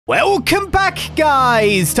Welcome back,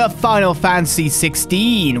 guys, to Final Fantasy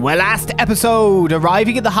XVI, where last episode,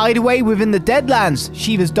 arriving at the hideaway within the Deadlands,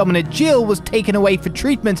 Shiva's dominant Jill was taken away for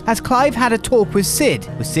treatment as Clive had a talk with Cid.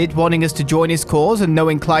 With Cid wanting us to join his cause and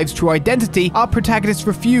knowing Clive's true identity, our protagonist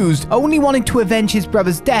refused, only wanting to avenge his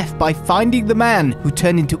brother's death by finding the man who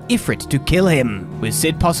turned into Ifrit to kill him. With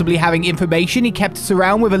Cid possibly having information, he kept us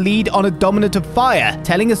around with a lead on a dominant of fire,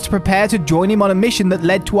 telling us to prepare to join him on a mission that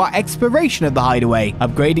led to our exploration of the hideaway,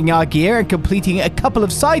 upgrading our gear and completing a couple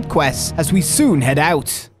of side quests as we soon head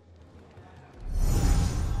out.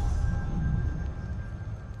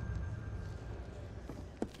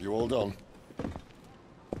 You all done?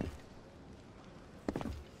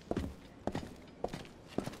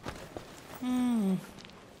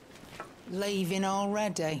 Leaving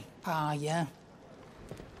already, are ya?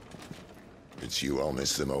 It's you I'll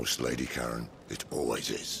miss the most, Lady Karen. It always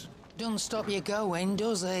is. Don't stop you going,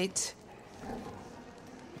 does it?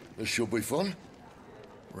 This should be fun.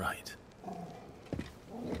 Right.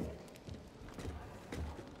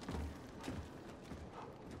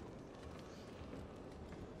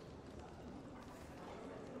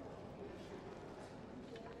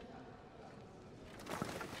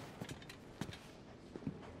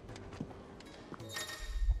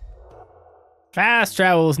 Fast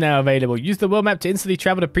travel is now available. Use the world map to instantly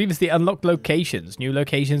travel to previously unlocked locations. New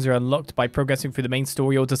locations are unlocked by progressing through the main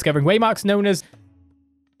story or discovering waymarks known as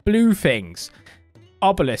blue things.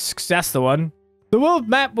 Obelisks, that's the one. The world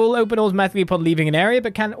map will open automatically upon leaving an area,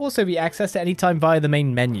 but can also be accessed at any time via the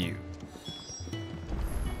main menu.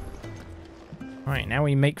 Alright, now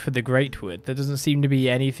we make for the Greatwood. There doesn't seem to be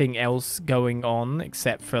anything else going on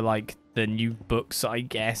except for, like, the new books, I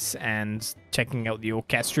guess, and checking out the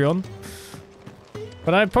Orchestrion.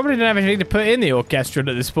 But I probably don't have anything to put in the Orchestrion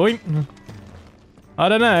at this point. I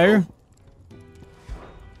don't know.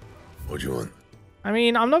 What do you want? I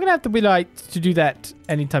mean, I'm not going to have to be like to do that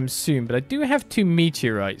anytime soon, but I do have 2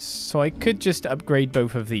 meteorites, so I could just upgrade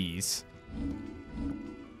both of these.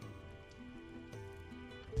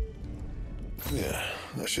 Yeah,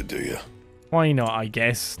 that should do you. Why not, I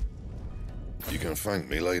guess. You can thank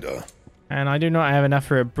me later. And I do not have enough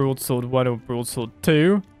for a Broadsword 1 or Broadsword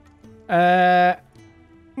 2.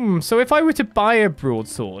 So if I were to buy a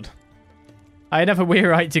Broadsword, I'd have a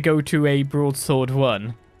Weirite to go to a Broadsword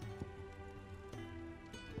 1.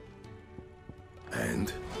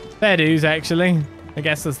 And? Fair dues, actually. I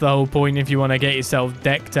guess that's the whole point if you want to get yourself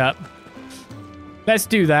decked up. Let's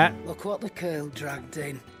do that. Look what the curl dragged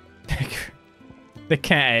in. The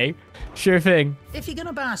cat, eh? Sure thing. If you're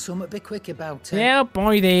gonna buy something, be quick about it. Yeah, I'll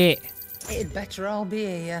buy that. It'd better all be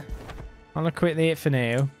here. I'll quit that for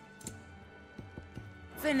now.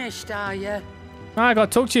 Finished, are you? I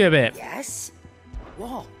got to talk to you a bit. Yes.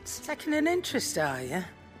 What? Taking an interest, are you?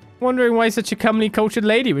 Wondering why such a comely, cultured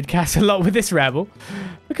lady would cast a lot with this rabble.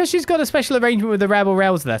 Because she's got a special arrangement with the rabble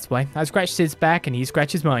rouse, that's why. I scratch Sid's back and he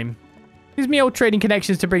scratches mine. Gives me old trading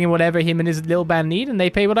connections to bring in whatever him and his little band need, and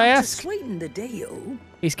they pay what I ask. To sweeten the deal.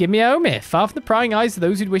 He's given me a home here, far from the prying eyes of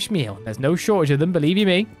those who'd wish me ill. There's no shortage of them, believe you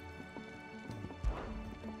me.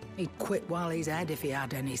 He'd quit while he's ahead if he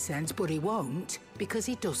had any sense, but he won't, because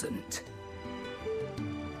he doesn't.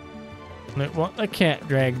 Look what the cat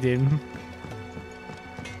dragged in.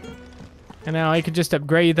 And now I could just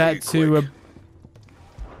upgrade that to a...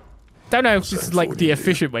 Don't know if this is like the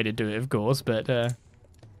efficient way to do it, of course, but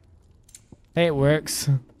hey, it works.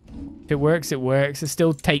 If it works, it works. It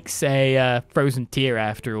still takes a frozen tear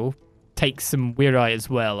after all. Takes some Weirite as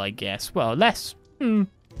well, I guess. Well, less.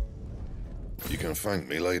 You can thank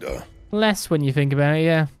me later. Less when you think about it,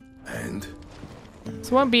 yeah. And? So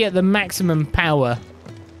it won't be at the maximum power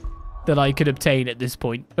that I could obtain at this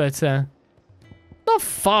point, but not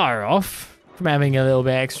far off from having a little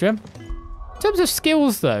bit extra. In terms of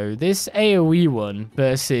skills, though, this AoE one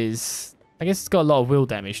versus... I guess it's got a lot of will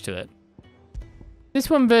damage to it. This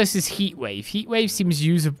one versus Heatwave. Heatwave seems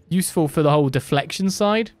useful for the whole deflection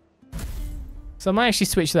side. So I might actually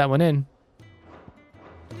switch that one in.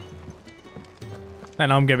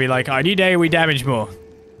 And I'm going to be like, I need AoE damage more.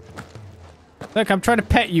 Look, I'm trying to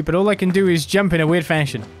pet you, but all I can do is jump in a weird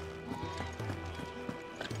fashion.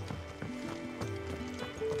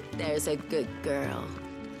 There's a good girl.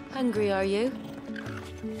 Hungry, are you?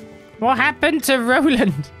 What happened to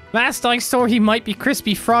Roland? Last I saw, he might be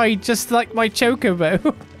crispy fried, just like my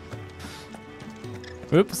chocobo.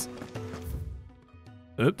 Oops.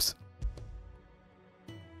 Oops.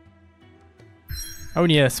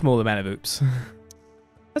 Only a small amount of oops.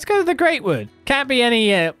 Let's go to the Greatwood. Can't be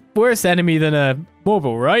any worse enemy than a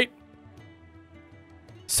Morble, right?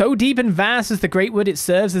 So deep and vast is the Greatwood, it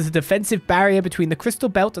serves as a defensive barrier between the Crystal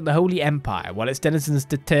Belt and the Holy Empire, while its denizens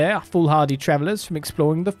deter foolhardy travelers from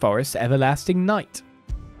exploring the forest's everlasting night.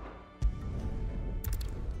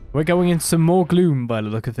 We're going in some more gloom by the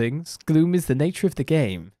look of things. Gloom is the nature of the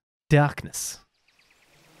game. Darkness.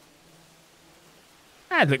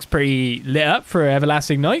 That looks pretty lit up for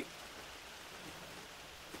Everlasting Night.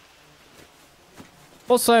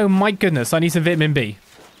 Also, my goodness, I need some vitamin B.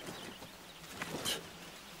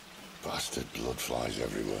 Bastard blood flies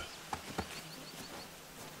everywhere.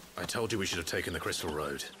 I told you we should have taken the Crystal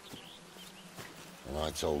Road. And I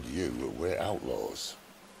told you that we're outlaws.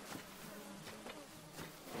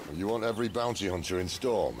 You want every bounty hunter in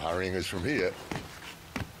Storm harrying us from here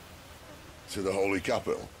to the Holy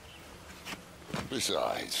Capital?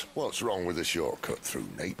 Besides, what's wrong with a shortcut through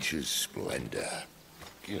nature's splendor?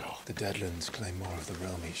 The Deadlands claim more of the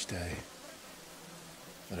realm each day.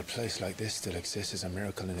 That a place like this still exists is a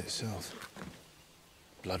miracle in itself.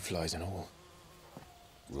 Bloodflies and all.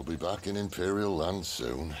 We'll be back in Imperial land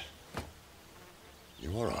soon.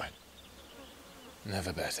 You all right?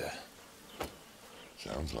 Never better.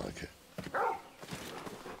 Sounds like it.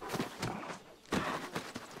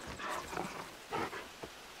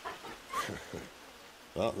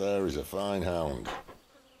 That there is a fine hound.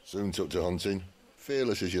 Soon took to hunting.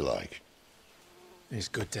 Fearless as you like. It's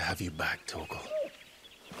good to have you back, Torgal.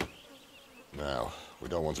 Now, we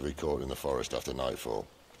don't want to be caught in the forest after nightfall.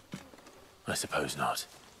 I suppose not.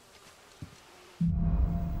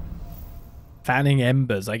 Fanning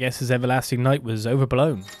embers. I guess his everlasting night was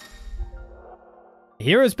overblown. The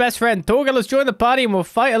hero's best friend, Torgal, has joined the party and will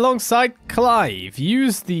fight alongside Clive.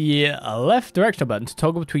 Use the left directional button to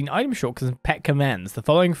toggle between item shortcuts and pet commands. The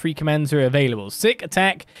following 3 commands are available. Sick,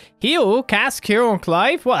 attack, heal, cast cure on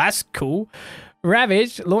Clive. Well, that's cool.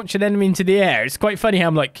 Ravage, launch an enemy into the air. It's quite funny how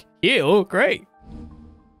I'm like, heal, great.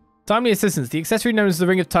 Timely Assistance. The accessory known as the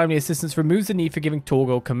Ring of Timely Assistance removes the need for giving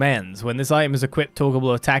Torgal commands. When this item is equipped, Torgal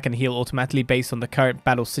will attack and heal automatically based on the current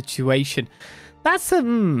battle situation. That's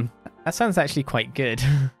that sounds actually quite good.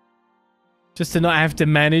 Just to not have to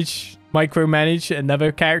micromanage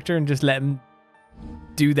another character and just let them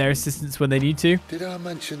do their assistance when they need to. Did I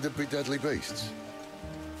mention there'd be deadly beasts?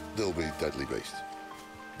 There'll be deadly beasts.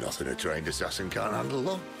 Nothing a trained assassin can't handle,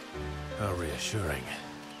 though. How reassuring.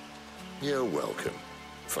 You're welcome.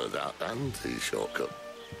 For that and the shortcut.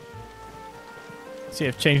 See,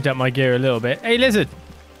 I've changed up my gear a little bit. Hey, lizard!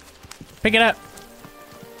 Pick it up!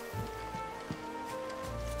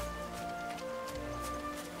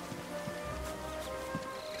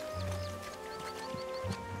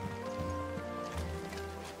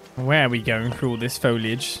 Where are we going through all this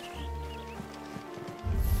foliage?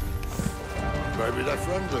 Maybe they're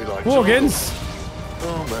friendly like Organs!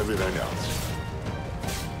 Oh, maybe they're not.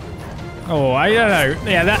 Oh, I don't know.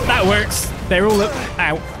 Yeah, that works. They're all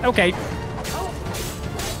out. Okay.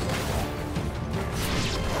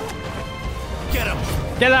 Get him!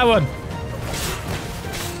 Get that one.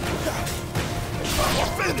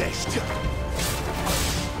 Finished!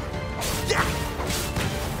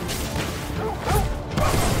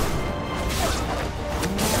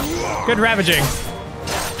 Good ravaging.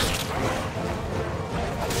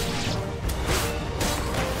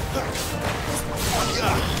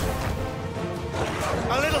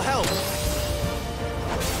 A little help!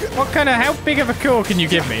 What kind of, how big of a cure can you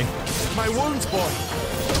give me? My wounds, boy!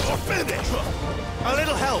 Finished! A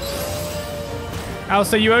little help! Oh,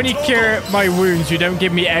 so you only cure my wounds, you don't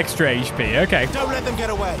give me extra HP. Okay. Don't let them get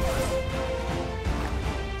away!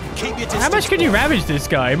 Keep your distance. How much can you ravage this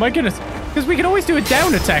guy? My goodness. Because we can always do a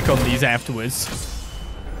down attack on these afterwards.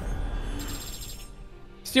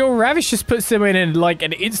 So your ravage just puts them in like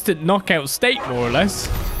an instant knockout state, more or less.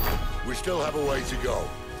 We still have a way to go.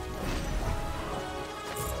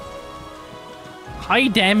 High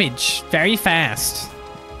damage, very fast.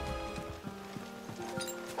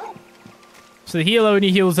 So the heal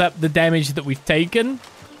only heals up the damage that we've taken,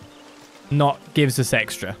 not gives us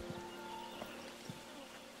extra.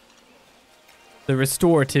 The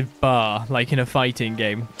restorative bar, like in a fighting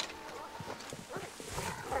game.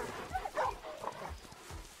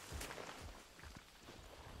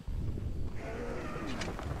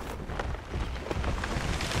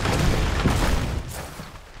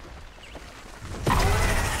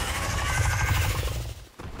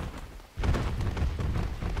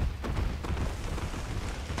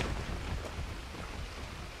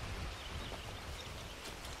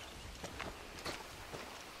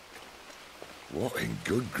 What in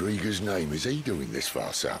good Grieger's name is he doing this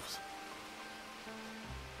far south?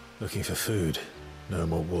 Looking for food. No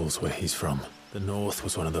more wolves where he's from. The north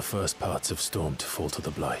was one of the first parts of Storm to fall to the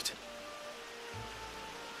blight.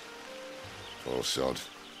 Poor sod.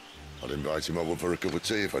 I'd invite him over for a cup of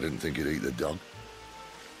tea if I didn't think he'd eat the dog.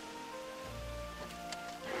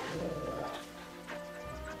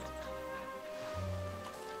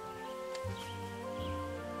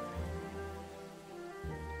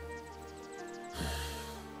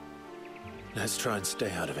 Let's try and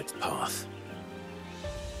stay out of its path.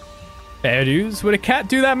 Fair dues. Would a cat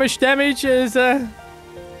do that much damage as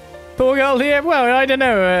Torgal here? Well, I don't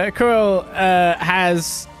know. Coral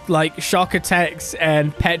has like shock attacks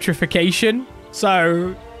and petrification,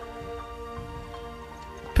 so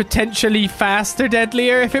potentially faster,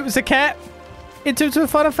 deadlier if it was a cat in terms of a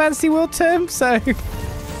Final Fantasy world term. So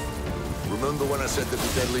Remember when I said that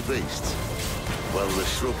the deadly beasts? Well, the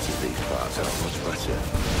shrubs in these parts are much better.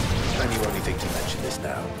 And you only think to mention this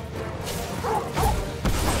now.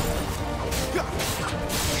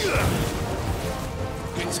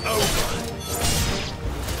 It's over.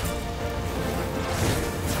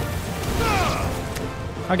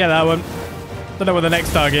 I'll get that one. Don't know what the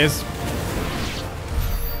next target is.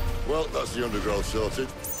 Well, that's the undergrowth sorted.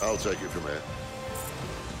 I'll take it from here.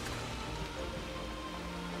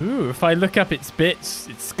 Ooh, if I look up its bits,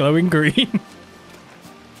 it's glowing green.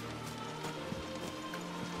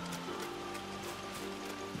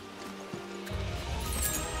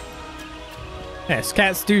 Yes,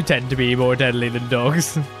 cats do tend to be more deadly than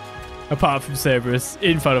dogs. Apart from Cerberus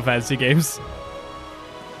in Final Fantasy games.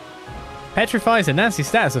 Petrify is a nasty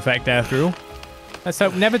status effect after all. Let's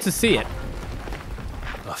hope never to see it.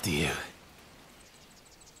 After you.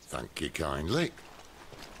 Thank you kindly.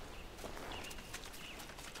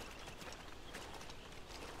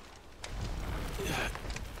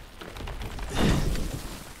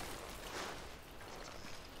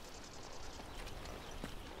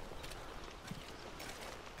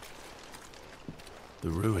 The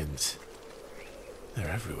ruins. They're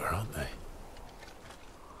everywhere, aren't they?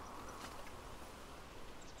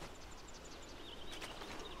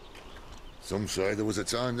 Some say there was a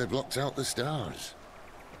time they blocked out the stars.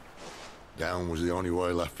 Down was the only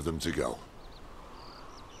way left for them to go.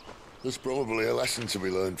 There's probably a lesson to be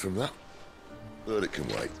learned from that. But it can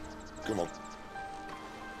wait. Come on.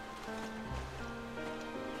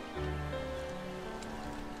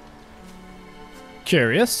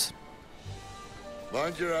 Curious.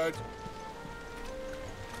 Mind your head.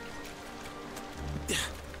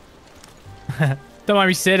 Don't mind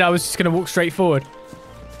me, Sid. I was just going to walk straight forward.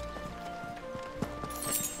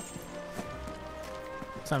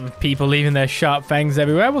 Some people leaving their sharp fangs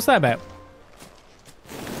everywhere. What's that about?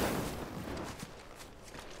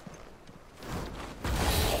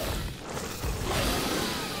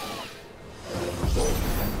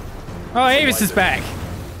 Oh, Avis is back.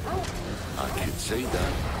 I can see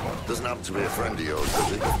that. Doesn't happen to be a friend of yours,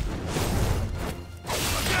 does he?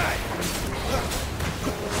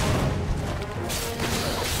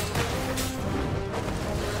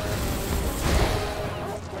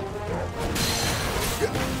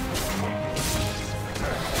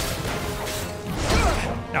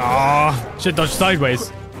 Aw, should dodge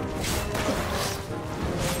sideways.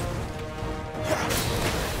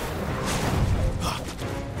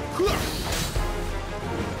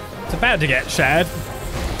 It's about to get shared.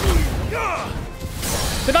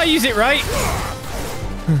 Did I use it right?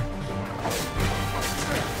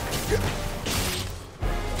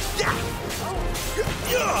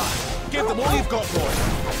 Give them all you've got, boy.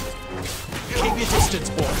 Keep your distance,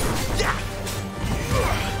 boy.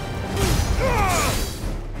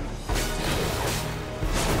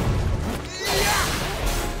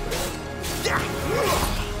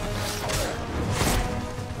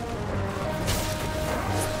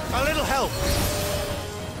 A little help.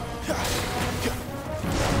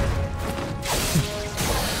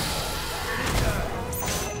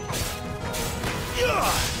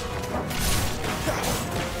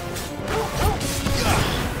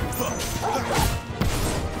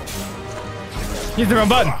 Use the wrong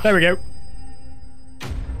button. There we go.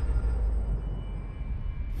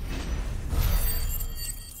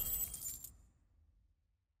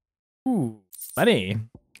 Ooh, money.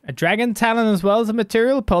 A dragon talon as well as a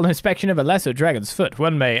material. Upon inspection of a lesser dragon's foot,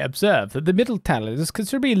 one may observe that the middle talon is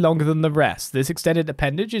considerably longer than the rest. This extended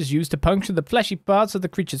appendage is used to puncture the fleshy parts of the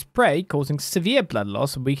creature's prey, causing severe blood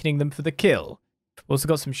loss and weakening them for the kill. Also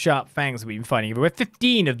got some sharp fangs we've been finding everywhere.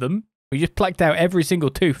 15 of them. We just plucked out every single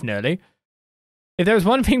tooth nearly. If there is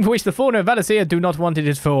one thing for which the fauna of Valisthea do not want it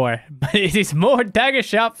is for, but it is more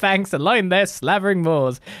dagger-sharp fangs to line their slavering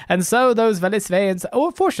maws. And so those Valistheans,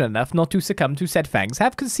 fortunate enough not to succumb to said fangs,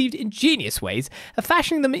 have conceived ingenious ways of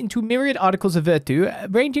fashioning them into myriad articles of virtue,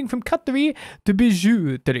 ranging from cutlery to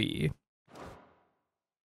bijouterie.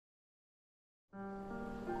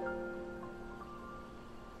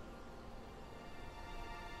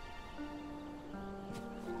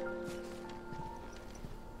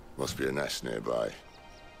 Must be a nest nearby.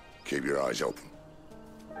 Keep your eyes open.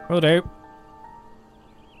 Will do.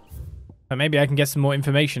 But maybe I can get some more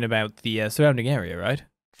information about the surrounding area, right?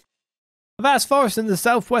 A vast forest in the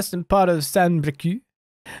southwestern part of Saint-Brieuc.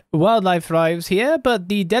 Wildlife thrives here, but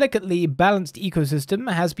the delicately balanced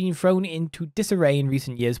ecosystem has been thrown into disarray in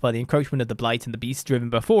recent years by the encroachment of the blight and the beasts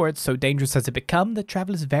driven before it. So dangerous has it become that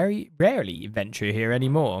travelers very rarely venture here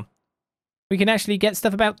anymore. We can actually get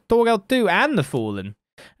stuff about Torgal too, and the Fallen.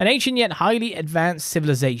 An ancient yet highly advanced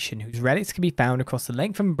civilization whose relics can be found across the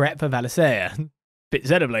length and breadth of Valisthea. Bit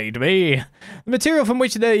Xenoblade to me. The material from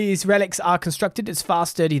which these relics are constructed is far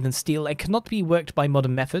sturdier than steel and cannot be worked by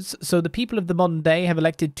modern methods, so the people of the modern day have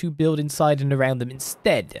elected to build inside and around them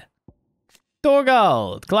instead.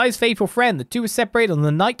 Torgal, Clive's faithful friend. The two were separated on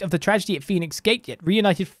the night of the tragedy at Phoenix Gate, yet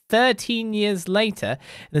reunited 13 years later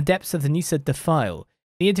in the depths of the Nisa Defile.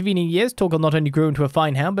 In the intervening years, Torgal not only grew into a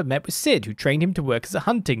fine hound, but met with Cid, who trained him to work as a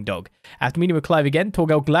hunting dog. After meeting with Clive again,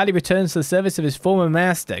 Torgal gladly returns to the service of his former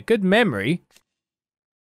master. Good memory.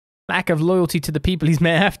 Lack of loyalty to the people he's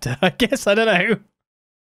met after. I guess, I don't know.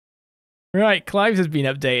 Right, Clive has been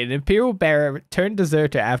updated. An Imperial bearer turned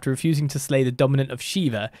deserter after refusing to slay the dominant of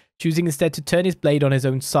Shiva, choosing instead to turn his blade on his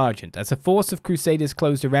own sergeant. As a force of crusaders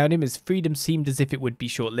closed around him, his freedom seemed as if it would be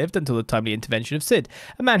short-lived until the timely intervention of Cid,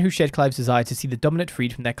 a man who shared Clive's desire to see the dominant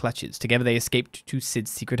freed from their clutches. Together they escaped to Cid's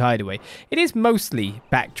secret hideaway. It is mostly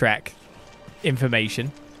backtrack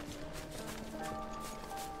information.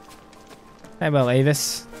 Farewell,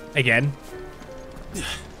 Avis. Again.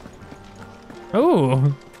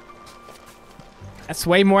 Oh. That's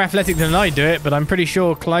way more athletic than I do it, but I'm pretty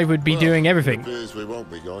sure Clive would be doing everything. It appears we won't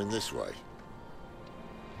be going this way.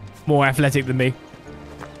 More athletic than me.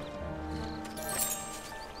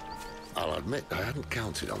 I'll admit I hadn't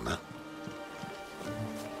counted on that.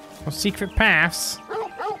 Or secret paths. Well,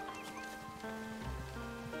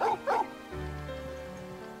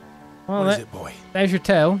 What is it, boy? There's your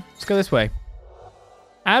tail. Let's go this way.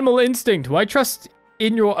 Animal instinct. Why trust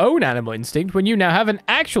in your own animal instinct when you now have an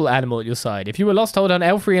actual animal at your side? If you were lost, hold on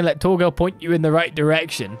L3 and let Torgal point you in the right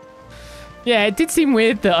direction. Yeah, it did seem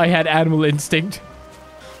weird that I had animal instinct.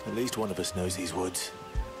 At least one of us knows these woods.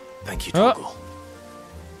 Thank you, Torgal.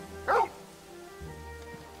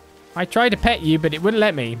 I tried to pet you, but it wouldn't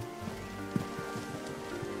let me.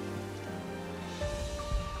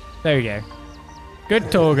 There we go. Good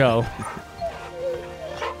Torgal.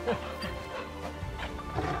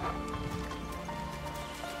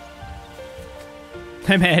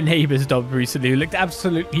 I met a neighbour's dog recently who looked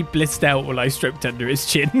absolutely blissed out while I stroked under his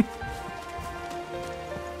chin.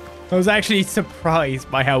 I was actually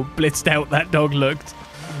surprised by how blissed out that dog looked.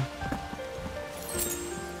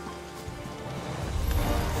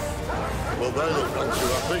 Well, they look none too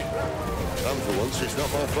happy. And for once, it's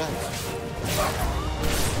not my fault.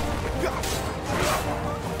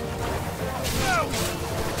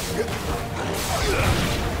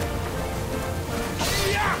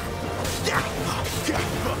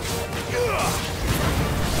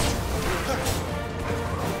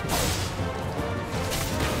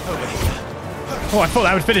 Oh, I thought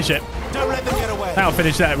that would finish it. Don't let them get away. That'll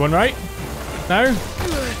finish that one, right? No?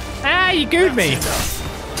 Ah, you gooed me.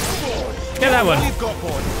 Get that one. All you've got,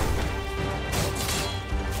 boy.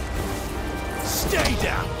 Stay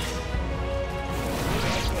down.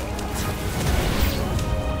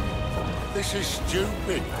 This is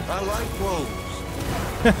stupid. I like wolves.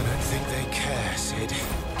 I don't think they care, Cid.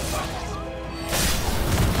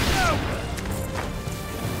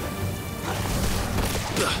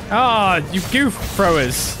 Ah, oh, you goof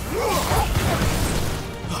throwers.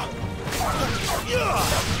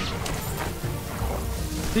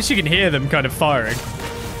 At least you can hear them kind of firing.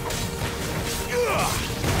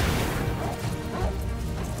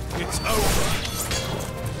 It's over.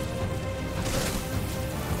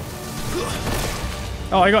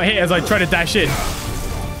 Oh, I got hit as I tried to dash in.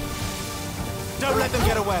 Don't let them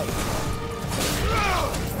get away.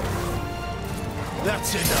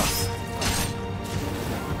 That's enough.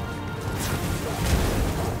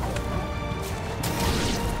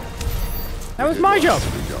 That was my job.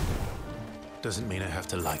 Doesn't mean I have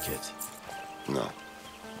to like it. No.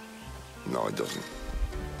 No, it doesn't.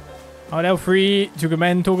 Alright, L3 to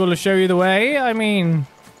commend Torgal to show you the way. I mean,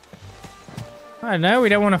 I don't know. We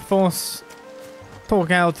don't want to force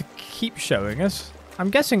Torgal to keep showing us.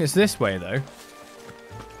 I'm guessing it's this way, though.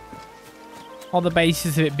 On the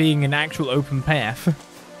basis of it being an actual open path.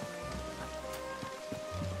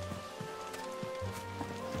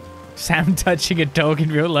 Sam touching a dog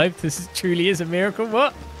in real life. This truly is a miracle.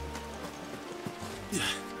 What?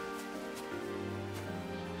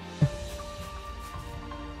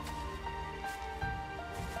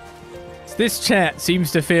 This chat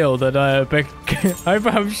seems to feel that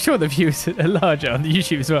I'm sure the views are larger on the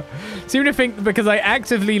YouTube as well. Seem to think that because I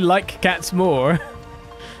actively like cats more,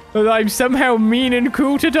 that I'm somehow mean and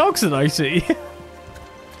cruel to dogs that I see.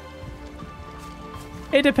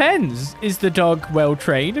 It depends. Is the dog well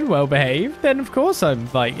trained and well behaved? Then of course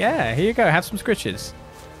I'm like, yeah, here you go, have some scritches.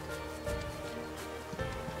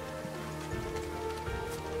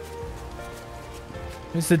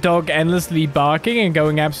 Is the dog endlessly barking and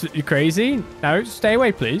going absolutely crazy? No, stay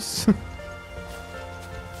away, please.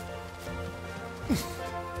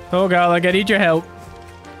 Torgal, I need your help.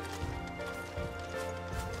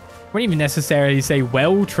 Wouldn't even necessarily say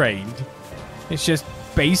well trained. It's just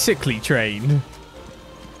basically trained.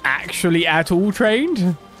 Actually at all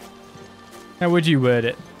trained? How would you word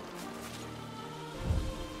it?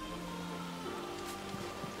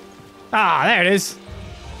 Ah, there it is.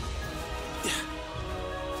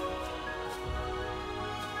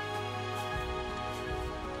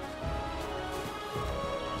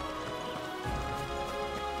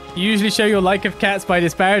 You usually show your like of cats by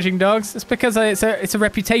disparaging dogs. It's because it's a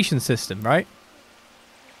reputation system, right?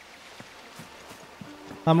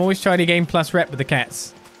 I'm always trying to gain plus rep with the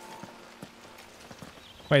cats.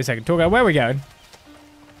 Wait a second, Torgal, where are we going?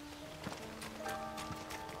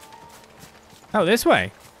 Oh, this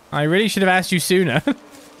way. I really should have asked you sooner.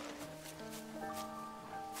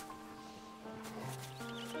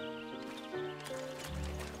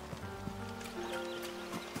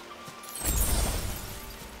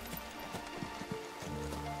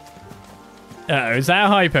 Uh-oh, is that a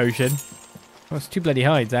high potion? Oh, it's 2 bloody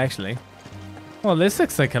hides, actually. Well, this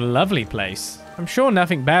looks like a lovely place. I'm sure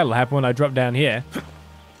nothing bad will happen when I drop down here.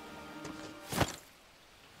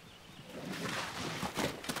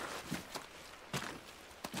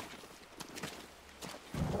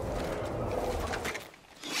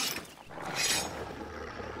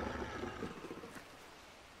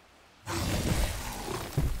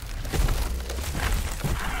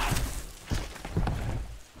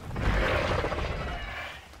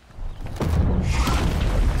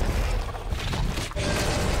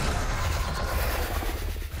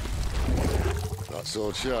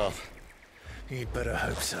 Sword sharp. You'd better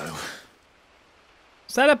hope so.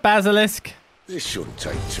 Is that a basilisk? This shouldn't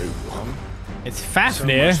take too long. It's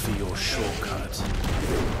Fafnir. So much for your shortcut.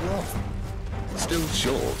 Well, still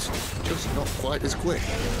short, just not quite as quick.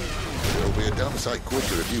 It'll be a damn sight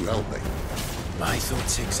quicker if you help me. My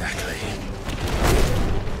thoughts exactly.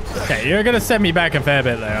 Okay, you're gonna send me back a fair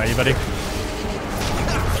bit there, are you, buddy?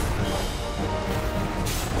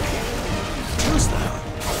 Who's that?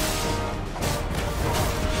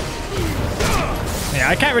 Yeah,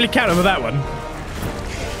 I can't really count over that one.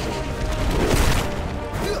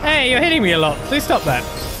 Hey, you're hitting me a lot. Please stop that.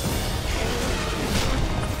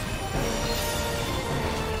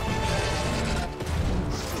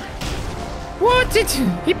 What did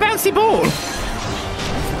he bouncy ball?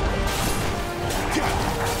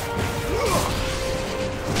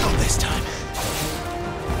 Not this time.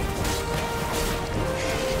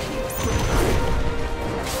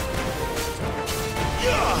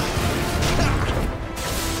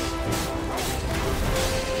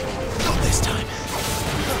 Not this time.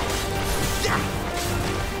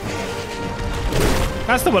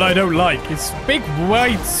 That's the one I don't like. It's big,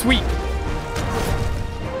 wide sweep.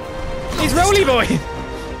 He's Roly Boy.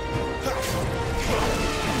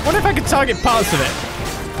 What if I could target parts of it?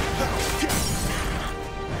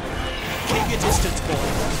 Keep your distance, boy.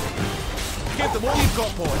 Give them all you've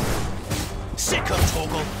got, boy. Sick of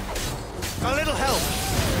Torgal. A little help.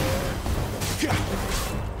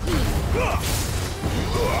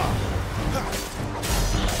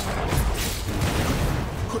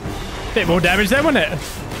 Bit more damage there, wasn't it?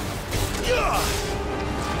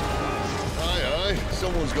 Aye,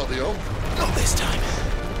 someone's got the hump. Not this time.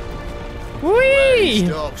 Where he Whee!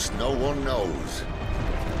 stops, no one knows.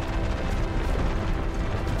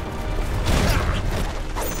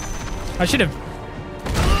 I should have.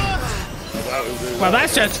 That'll do Well, that.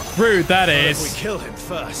 that's just rude, that If we is. kill him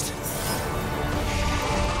first.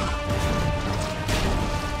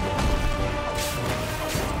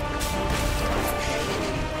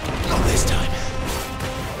 Not this time.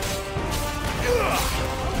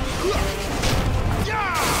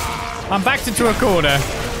 I'm backed into a corner.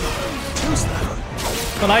 Too slow.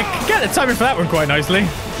 But I can get the timing for that one quite nicely.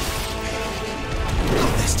 Not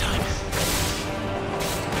this time.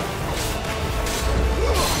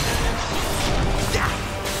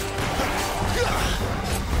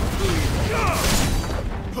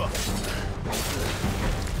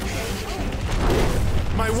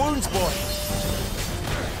 My wounds, boy.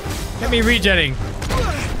 Get me regenning.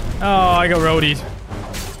 Oh, I got roadied.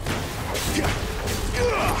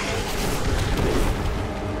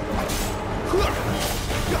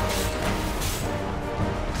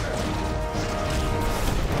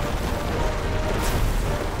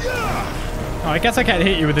 Oh, I guess I can't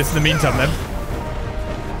hit you with this in the meantime then.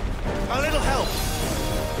 A little help.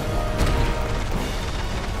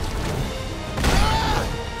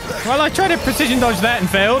 Well, I tried to precision dodge that and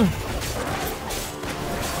failed.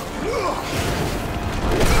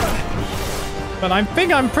 But I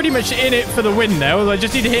think I'm pretty much in it for the win now. I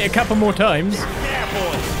just need to hit a couple more times. Yeah,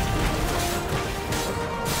 boy.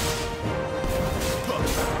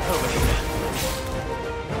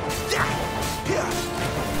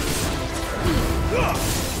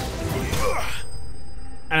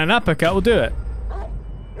 And an uppercut will do it.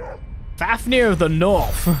 Fafnir of the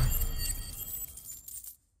North.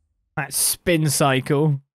 That spin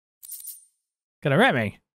cycle. Gonna wreck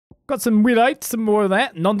me. Got some wheelite, some more of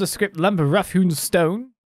that. Nondescript lump of rough-hewn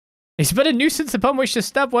stone. It's but a nuisance upon which to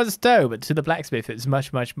stub one's toe, but to the blacksmith it's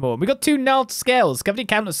much, much more. We got 2 gnarled scales, covered in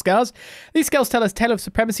countless scars. These scales tell us tale of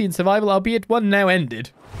supremacy and survival, albeit one now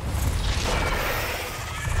ended.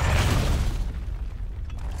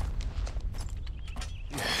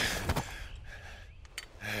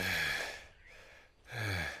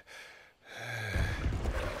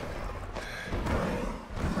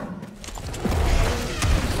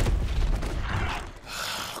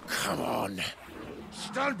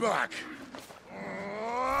 Stand back!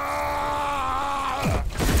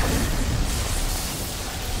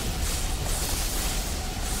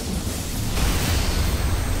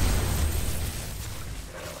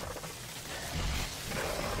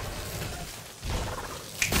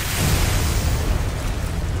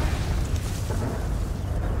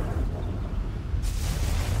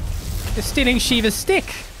 You're stealing Shiva's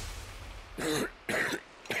stick.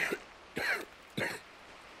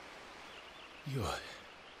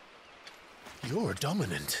 You're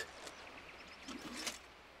dominant.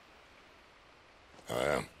 I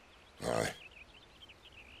am. Aye.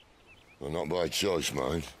 Well, not by choice,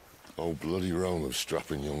 mind. Whole bloody realm of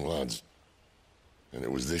strapping young lads. And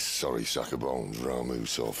it was this sorry sack of bones Ramu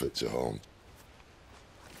saw fit to home.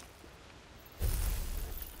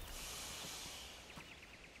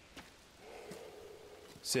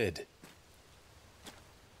 Sid,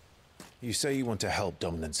 you say you want to help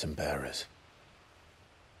dominants and bearers.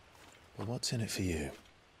 But what's in it for you?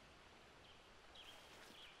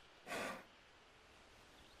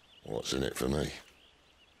 What's in it for me?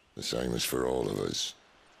 The same as for all of us.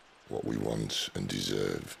 What we want and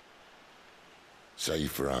deserve.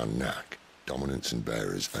 Save for our knack, dominants and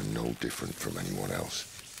bearers are no different from anyone else.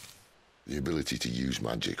 The ability to use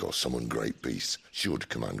magic or summon great beasts should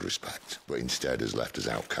command respect, but instead has left us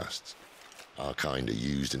outcasts. Our kind are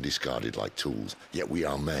used and discarded like tools, yet we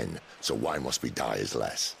are men, so why must we die as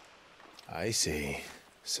less? I see.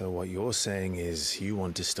 So what you're saying is you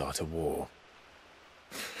want to start a war.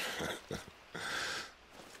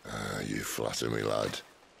 You flatter me, lad.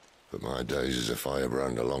 But my days as a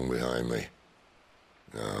firebrand are long behind me.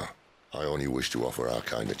 No, I only wish to offer our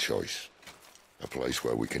kind a choice. A place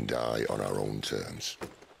where we can die on our own terms.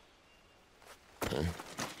 Okay?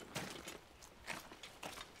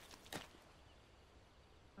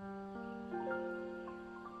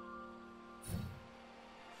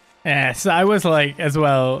 Yes, I was like as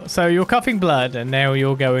well. So you're coughing blood, and now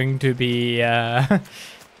you're going to be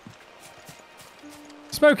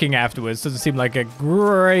smoking afterwards. Doesn't seem like a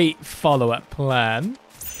great follow-up plan.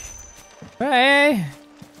 But hey,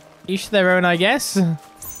 each their own, I guess.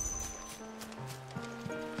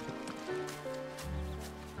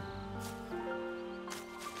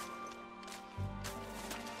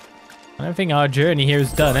 I don't think our journey here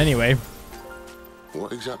is done anyway.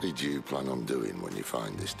 What exactly do you plan on doing when you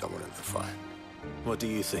find this dominant for fire? What do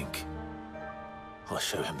you think? I'll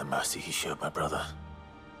show him the mercy he showed my brother,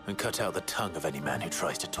 and cut out the tongue of any man who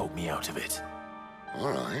tries to talk me out of it.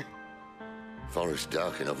 All right. Forest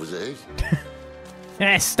dark enough as it is.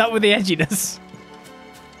 Yeah, stop with the edginess.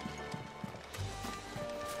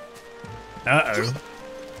 Uh-oh.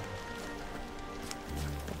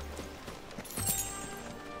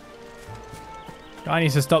 Guy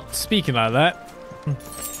needs to stop speaking like that.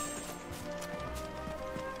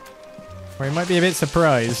 Or he might be a bit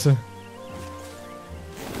surprised.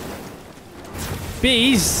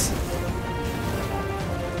 Bees!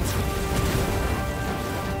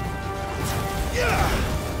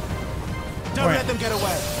 Don't let them get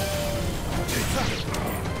away.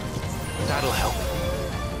 That'll help.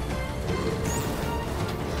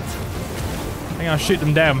 I think I'll shoot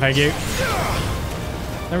them down, thank you.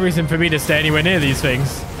 No reason for me to stay anywhere near these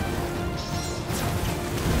things.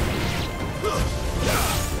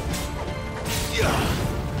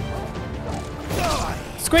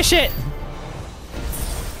 Squish it!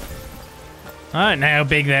 I don't know how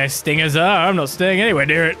big their stingers are. I'm not staying anywhere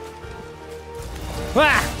near it.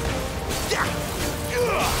 Ah!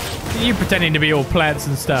 You pretending to be all plants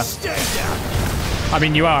and stuff. I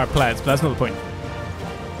mean, you are plants, but that's not the point.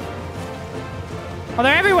 Oh,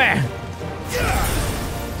 they're everywhere!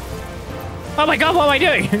 Oh my god, what am I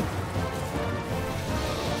doing?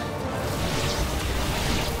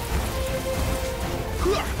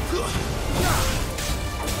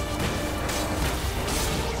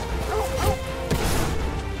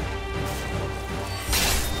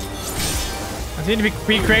 I seem to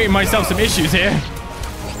be creating myself some issues here.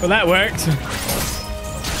 Well, that worked.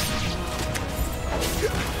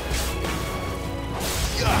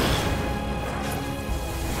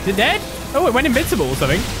 Is it dead? Oh, it went invincible or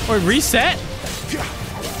something. Or it reset.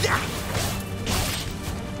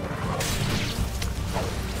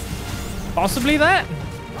 Possibly that?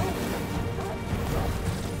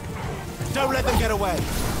 Don't let them get away.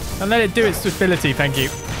 And let it do its ability, thank you.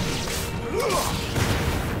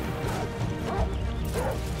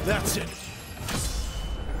 That's it.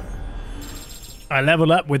 I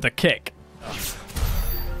leveled up with the kick.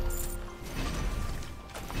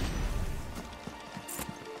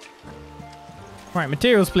 Right,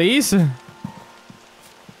 materials, please.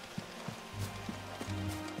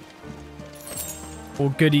 All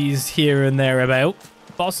goodies here and there about.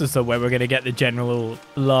 Bosses are where we're going to get the general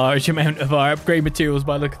large amount of our upgrade materials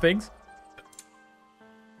by the look of things.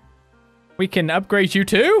 We can upgrade you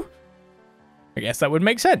too? I guess that would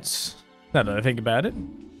make sense. Now that I think about it.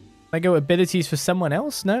 I go abilities for someone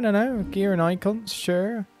else? No. Gear and icons,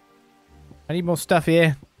 sure. I need more stuff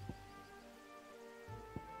here.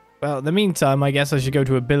 Well, in the meantime, I guess I should go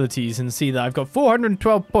to abilities and see that I've got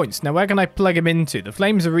 412 points. Now, where can I plug them into? The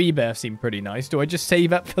Flames of Rebirth seem pretty nice. Do I just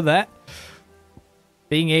save up for that?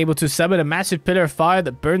 Being able to summon a massive pillar of fire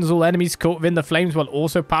that burns all enemies caught within the flames while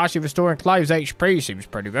also partially restoring Clive's HP seems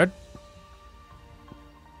pretty good.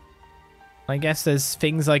 I guess there's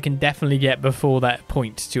things I can definitely get before that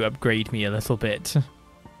point to upgrade me a little bit.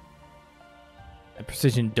 A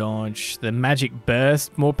precision dodge. The magic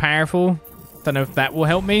burst, more powerful. Don't know if that will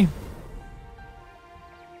help me.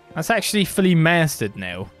 That's actually fully mastered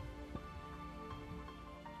now.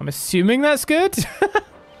 I'm assuming that's good.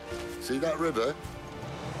 See that river?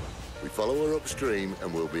 We follow her upstream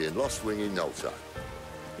and we'll be in Lost Wing in no time.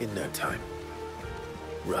 In no time.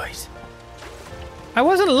 Right. I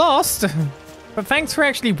wasn't lost. But thanks for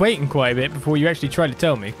actually waiting quite a bit before you actually tried to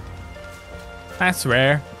tell me. That's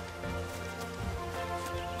rare.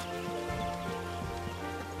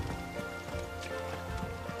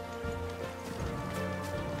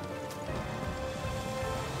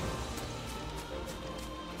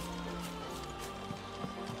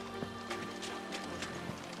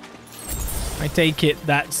 I take it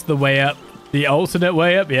that's the way up. The alternate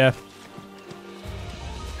way up, yeah.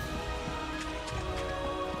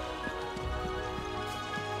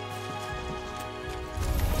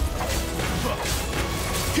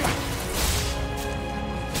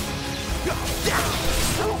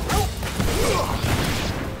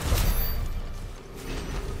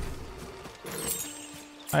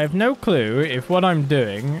 I have no clue if what I'm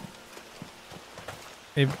doing,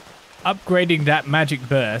 if upgrading that magic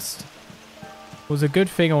burst was a good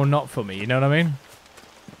thing or not for me, you know what I mean?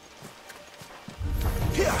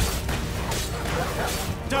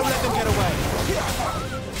 Don't let them get away.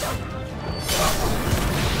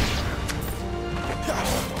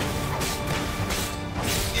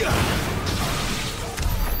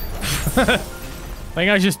 I think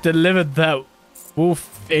I just delivered that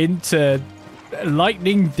wolf into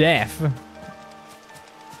lightning death.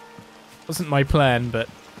 Wasn't my plan, but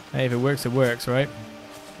hey, if it works, it works, right?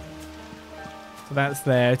 So that's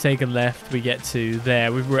there. Take a left. We get to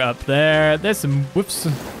there. We're up there. There's some whoops.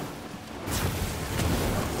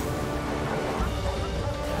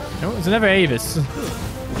 Oh, there's another Avis. Give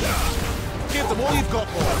them all you've got,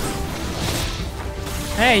 boy.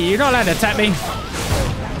 Hey, you're not allowed to attack me.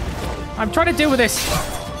 I'm trying to deal with this.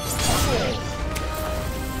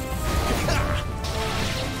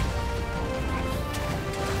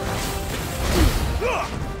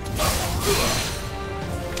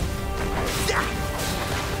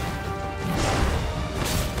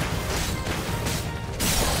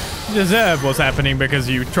 You deserve what's happening because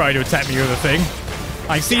you try to attack me with a thing.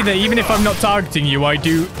 I see that even if I'm not targeting you, I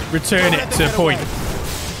do return it to a point.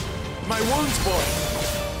 My wounds, boy.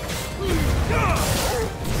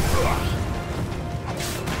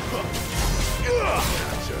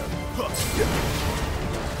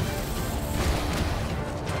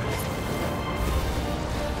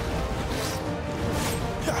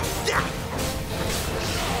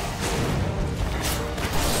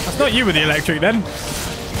 Not you with the electric then.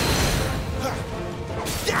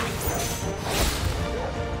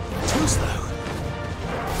 Too slow.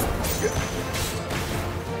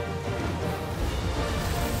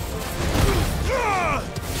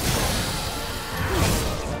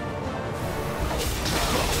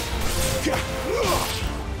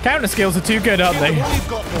 Counter skills are too good, aren't they? All you've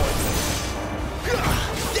got, boy.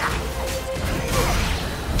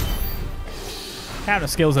 Counter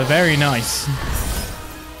skills are very nice.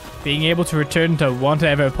 Being able to return to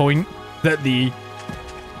whatever point that the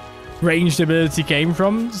ranged ability came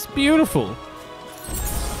from is beautiful.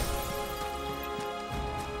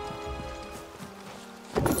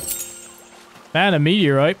 And a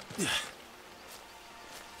meteorite.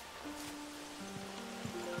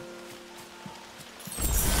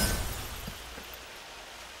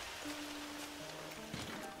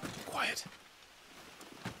 Quiet.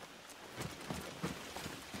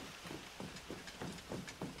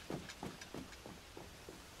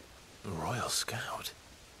 A Royal Scout.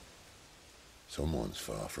 Someone's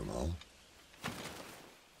far from home.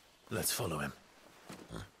 Let's follow him.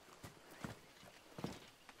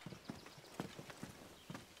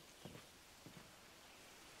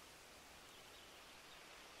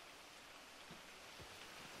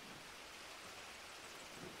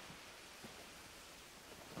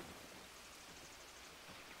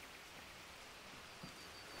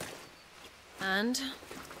 And?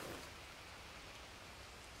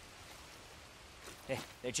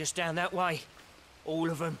 They're just down that way.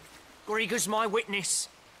 All of them. Grieger's my witness.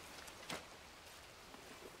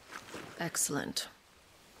 Excellent.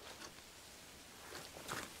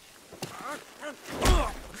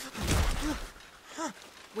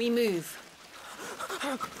 We move.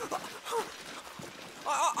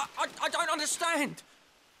 I don't understand.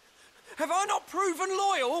 Have I not proven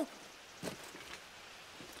loyal?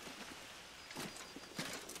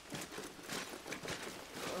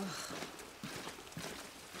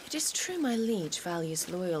 It is true my liege values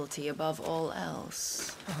loyalty above all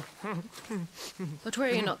else. But were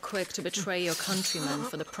you not quick to betray your countrymen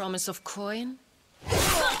for the promise of coin?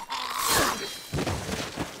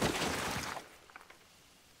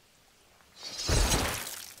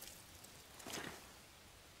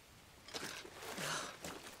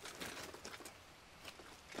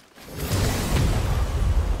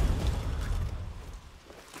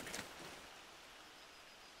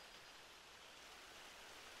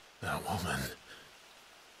 That woman.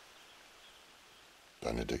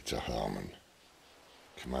 Benedicta Harmon,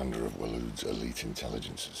 commander of Waloed's elite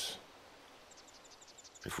intelligences.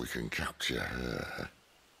 If we can capture her...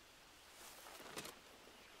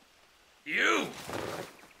 You!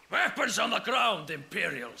 Weapons on the ground,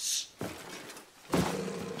 Imperials!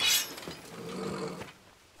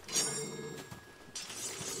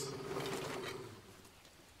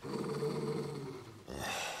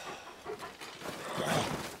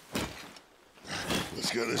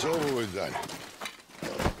 Let's get this over with then.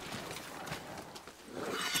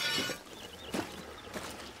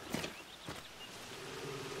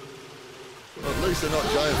 At least they're not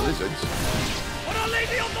giant lizards. Put a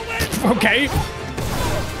lady on the way! Okay.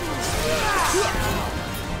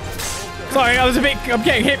 Sorry, I'm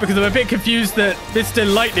getting hit because I'm a bit confused that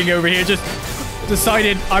Mr. Lightning over here just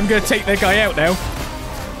decided I'm going to take that guy out now.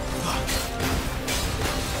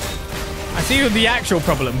 I see the actual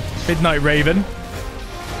problem, Midnight Raven.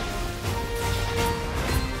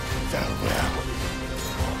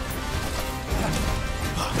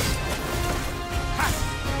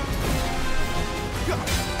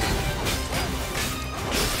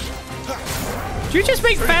 Do you just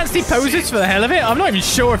make fancy poses for the hell of it? I'm not even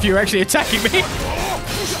sure if you're actually attacking me.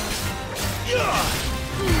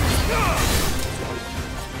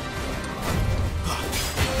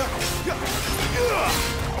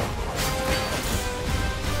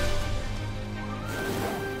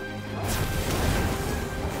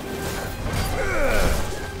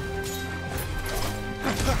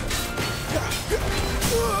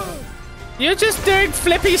 You're just doing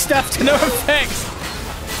flippy stuff to no effect.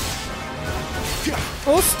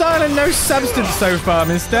 All style and no substance so far,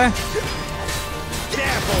 mister. Yeah,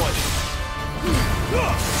 boy.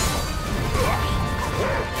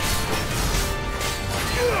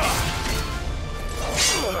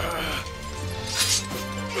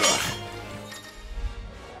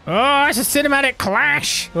 Oh, it's a cinematic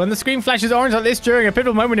clash. When the screen flashes orange like this during a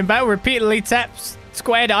pivotal moment in battle, repeatedly tap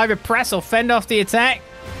square to either press or fend off the attack.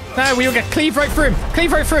 No, we will get cleave right through him.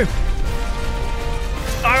 Cleave right through him.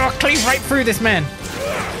 Oh, cleave right through this man.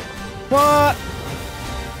 What?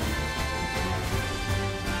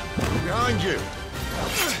 Behind you.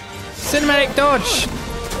 Cinematic dodge.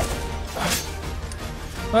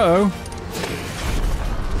 Uh-oh.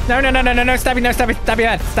 No, no, no, no, no, no, stabby, no, stabby, stabby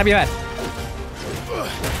head, stabby head.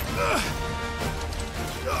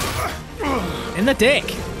 In the dick.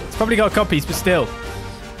 It's probably got copies, but still.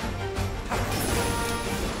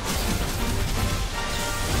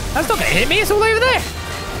 That's not gonna hit me, it's all over there.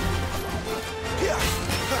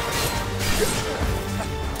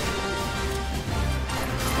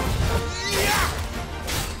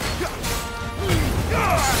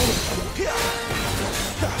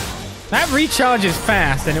 That recharges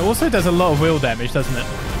fast, and it also does a lot of wheel damage, doesn't it?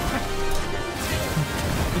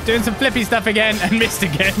 He's doing some flippy stuff again, and missed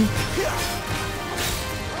again.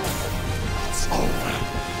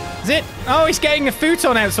 Is it? Oh, he's getting a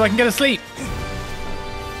futon out so I can go to sleep.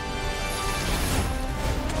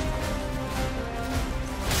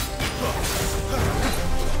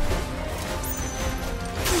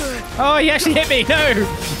 Oh, he actually hit me.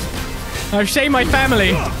 No. I've shamed my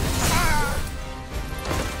family.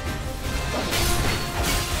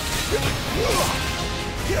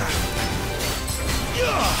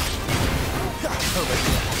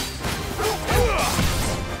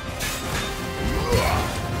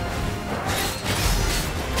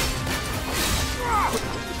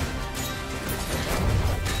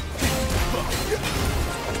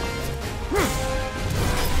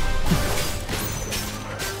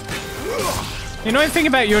 The annoying thing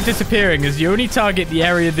about your disappearing is you only target the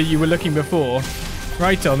area that you were looking before.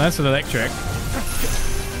 Right on, that's an electric.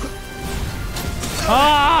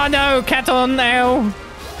 Oh no, cat on now.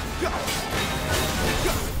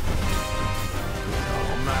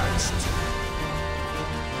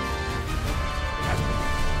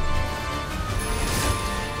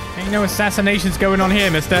 Ain't no assassinations going on here,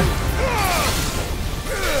 mister.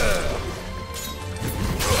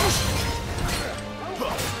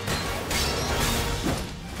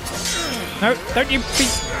 No, don't you be...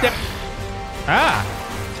 Ah!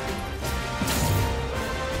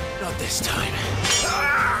 Not this time.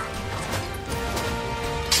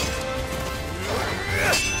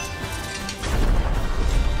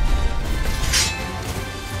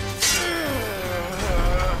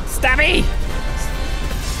 Stabby!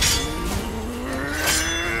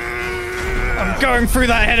 I'm going through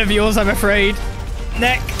that head of yours, I'm afraid.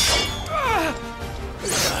 Neck.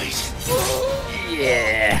 Right.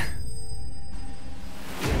 Yeah.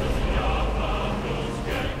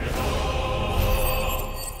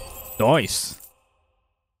 Nice.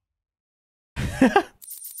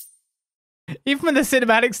 Even when the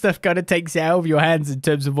cinematic stuff kind of takes it out of your hands in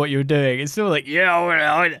terms of what you're doing, it's still like,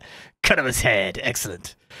 yeah, cut off his head.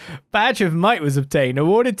 Excellent. Badge of Might was obtained,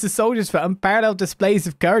 awarded to soldiers for unparalleled displays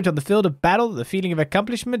of courage on the field of battle. The feeling of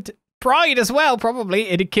accomplishment, pride as well, probably.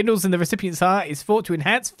 It kindles in the recipient's heart, is thought to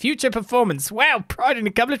enhance future performance. Wow, pride and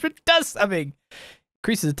accomplishment does something.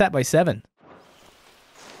 Increases attack by 7.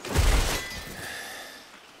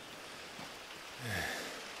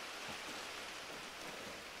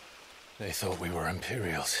 They thought we were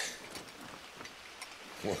Imperials.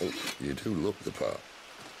 Well, you do look the part.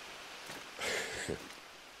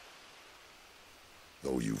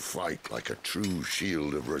 Though you fight like a true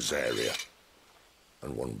shield of Rosaria,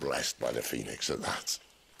 and one blessed by the Phoenix at that.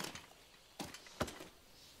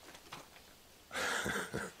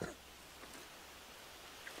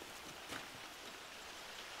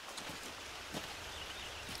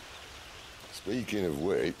 Speaking of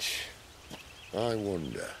which, I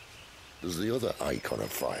wonder, does the other icon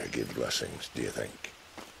of fire give blessings, do you think?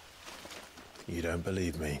 You don't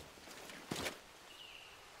believe me?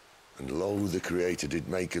 And lo, the Creator did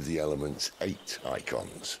make of the elements 8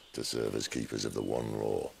 icons to serve as keepers of the one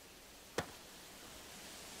law.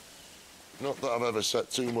 Not that I've ever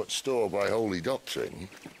set too much store by holy doctrine,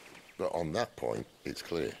 but on that point, it's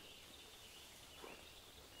clear.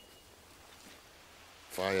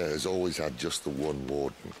 Fire has always had just the one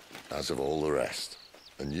warden, as of all the rest.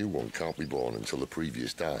 A new one can't be born until the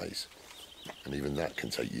previous dies, and even that can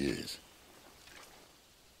take years.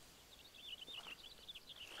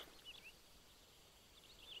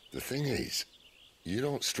 The thing is, you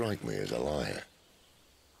don't strike me as a liar.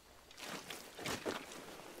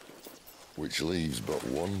 Which leaves but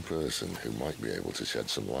one person who might be able to shed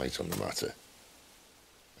some light on the matter.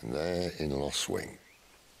 And they're in Lost Swing.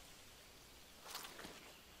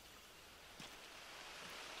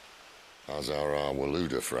 As are our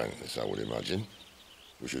Waluda friends, I would imagine.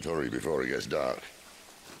 We should hurry before it gets dark.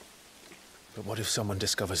 But what if someone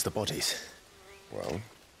discovers the bodies? Well,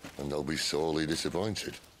 and they'll be sorely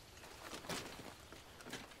disappointed.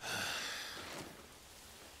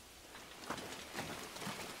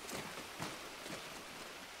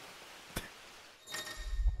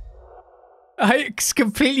 I was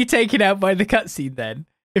completely taken out by the cutscene then.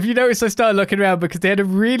 If you notice, I started looking around because they had a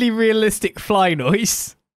really realistic fly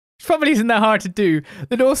noise. Probably isn't that hard to do.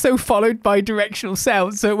 Then also followed by directional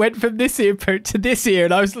sound. So it went from this ear to this ear.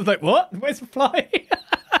 And I was like, what? Where's the fly?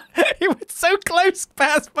 It went so close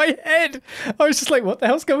past my head. I was just like, what the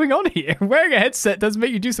hell's going on here? Wearing a headset does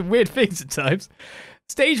make you do some weird things at times.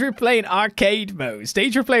 Stage replay and arcade mode.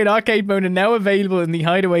 Stage replay and arcade mode are now available in the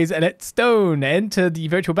hideaways at Stone. Enter the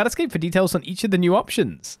virtual battlescape for details on each of the new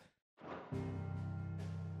options.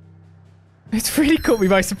 It's really caught me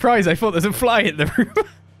by surprise. I thought there's a fly in the room.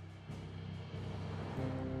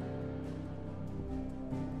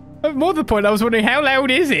 More to the point, I was wondering how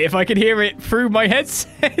loud is it if I could hear it through my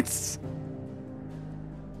headsets?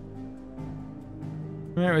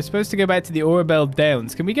 Alright, we're supposed to go back to the Orabel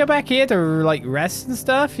Downs. Can we go back here to, like, rest and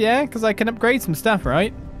stuff? Yeah, because I can upgrade some stuff,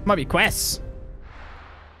 right? Might be quests.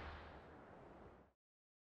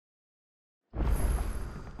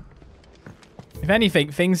 If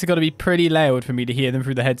anything, things have got to be pretty loud for me to hear them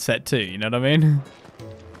through the headset too, you know what I mean?